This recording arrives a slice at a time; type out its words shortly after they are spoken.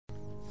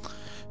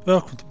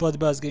Welcome to Bloody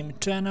Bass Gaming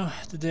channel.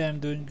 Today I'm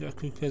doing a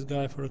quick quest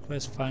guide for a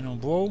quest final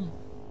WoW.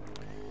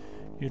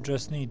 You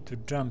just need to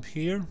jump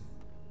here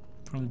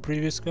from the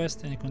previous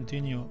quest and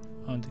continue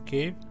on the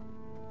cave.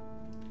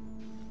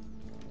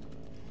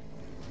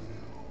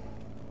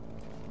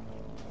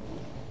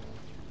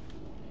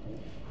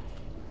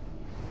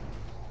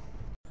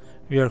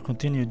 We are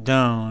continued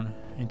down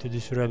into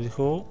this rabbit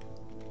hole.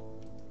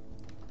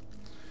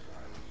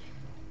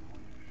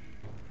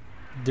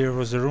 There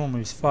was a room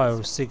with 5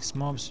 or 6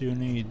 mobs, you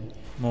need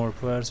more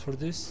players for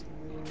this.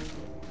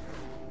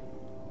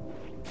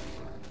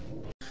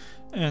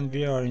 And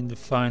we are in the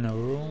final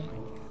room.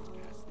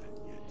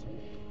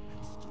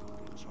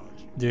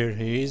 There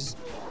he is.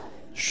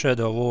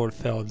 Shadow Lord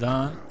fell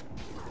down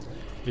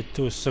with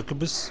 2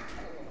 succubus.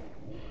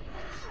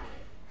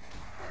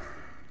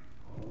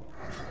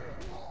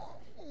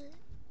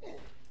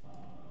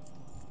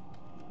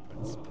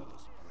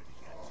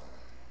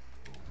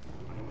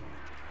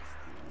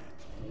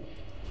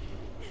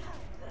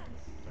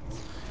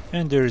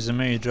 And there is a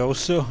mage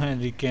also,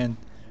 and we can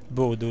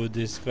both do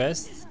this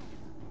quest.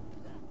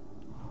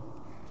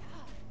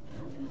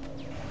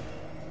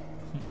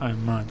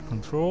 I'm mind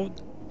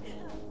controlled.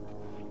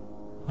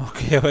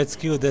 Okay, let's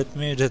kill that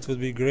mage, that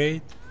would be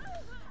great.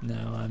 No,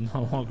 I'm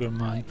no longer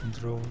mind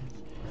controlled.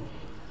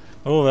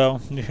 Oh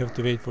well, we have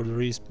to wait for the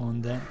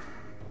respawn then.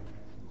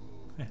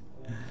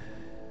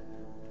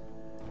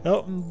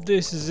 Well,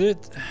 this is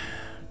it.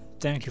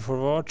 Thank you for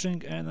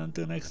watching, and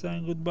until next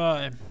time,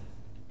 goodbye.